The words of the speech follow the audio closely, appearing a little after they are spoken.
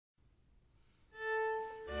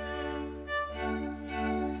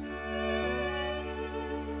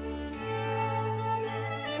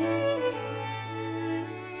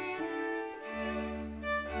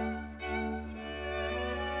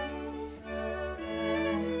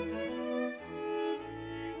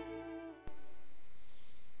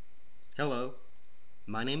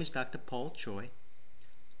My name is Dr. Paul Choi.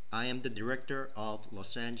 I am the director of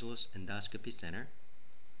Los Angeles Endoscopy Center.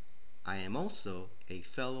 I am also a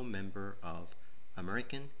fellow member of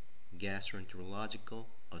American Gastroenterological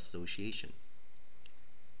Association.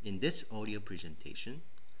 In this audio presentation,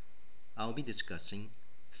 I'll be discussing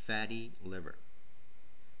fatty liver.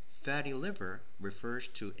 Fatty liver refers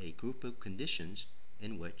to a group of conditions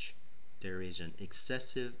in which there is an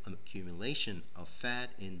excessive accumulation of fat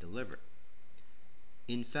in the liver.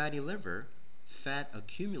 In fatty liver, fat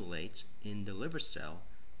accumulates in the liver cell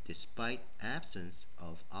despite absence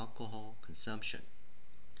of alcohol consumption.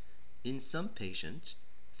 In some patients,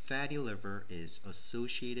 fatty liver is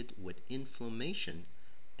associated with inflammation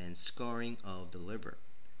and scarring of the liver,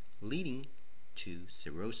 leading to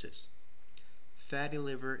cirrhosis. Fatty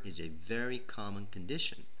liver is a very common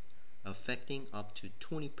condition, affecting up to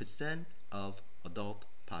 20% of adult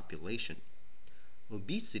population.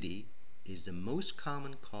 Obesity is the most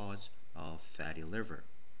common cause of fatty liver.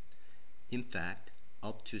 In fact,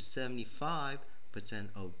 up to 75%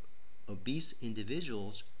 of obese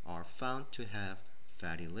individuals are found to have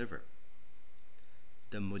fatty liver.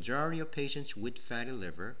 The majority of patients with fatty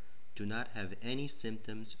liver do not have any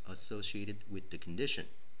symptoms associated with the condition.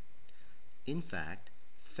 In fact,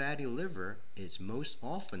 fatty liver is most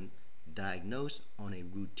often diagnosed on a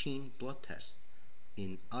routine blood test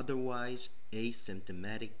in otherwise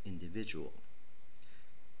asymptomatic individual.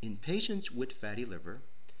 In patients with fatty liver,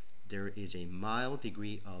 there is a mild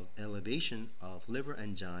degree of elevation of liver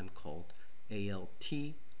enzyme called ALT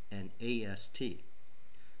and AST.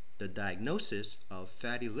 The diagnosis of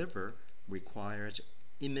fatty liver requires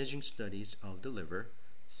imaging studies of the liver,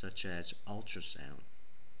 such as ultrasound.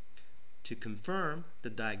 To confirm the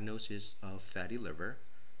diagnosis of fatty liver,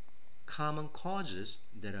 common causes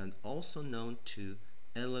that are also known to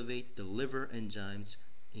elevate the liver enzymes,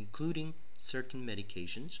 including certain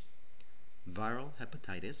medications, viral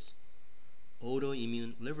hepatitis,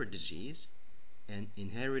 autoimmune liver disease, and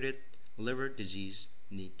inherited liver disease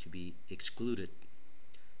need to be excluded.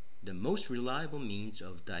 The most reliable means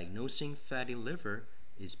of diagnosing fatty liver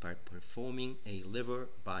is by performing a liver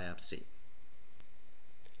biopsy.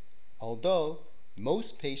 Although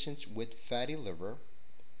most patients with fatty liver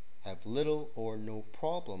have little or no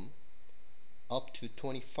problem, up to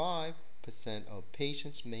 25% of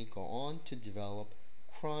patients may go on to develop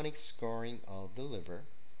chronic scarring of the liver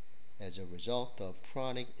as a result of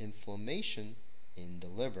chronic inflammation in the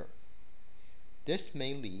liver. This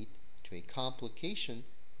may lead to a complication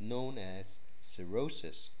known as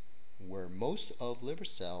cirrhosis, where most of liver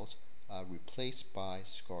cells are replaced by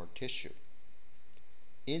scar tissue.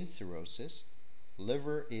 In cirrhosis,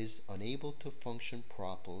 liver is unable to function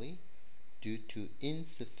properly due to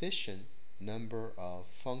insufficient number of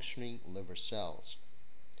functioning liver cells.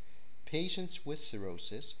 Patients with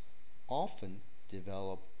cirrhosis often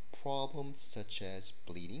develop problems such as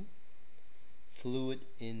bleeding, fluid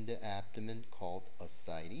in the abdomen called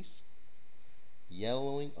ascites,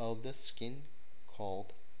 yellowing of the skin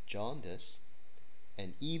called jaundice,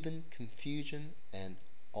 and even confusion and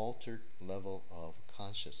altered level of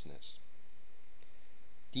consciousness.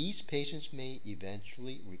 These patients may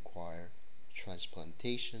eventually require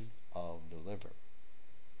transplantation of the liver.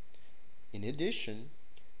 In addition,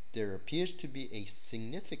 there appears to be a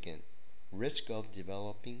significant risk of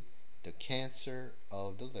developing the cancer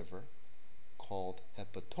of the liver called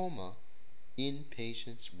hepatoma in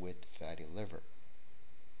patients with fatty liver.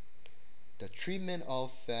 The treatment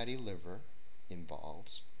of fatty liver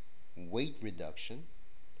involves weight reduction,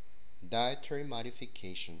 dietary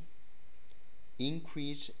modification,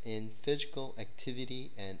 increase in physical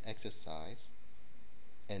activity and exercise,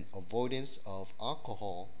 and avoidance of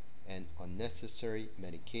alcohol and unnecessary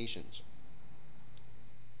medications.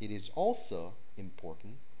 It is also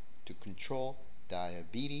important to control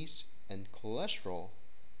diabetes and cholesterol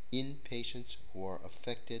in patients who are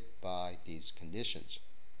affected by these conditions.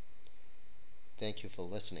 Thank you for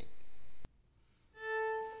listening.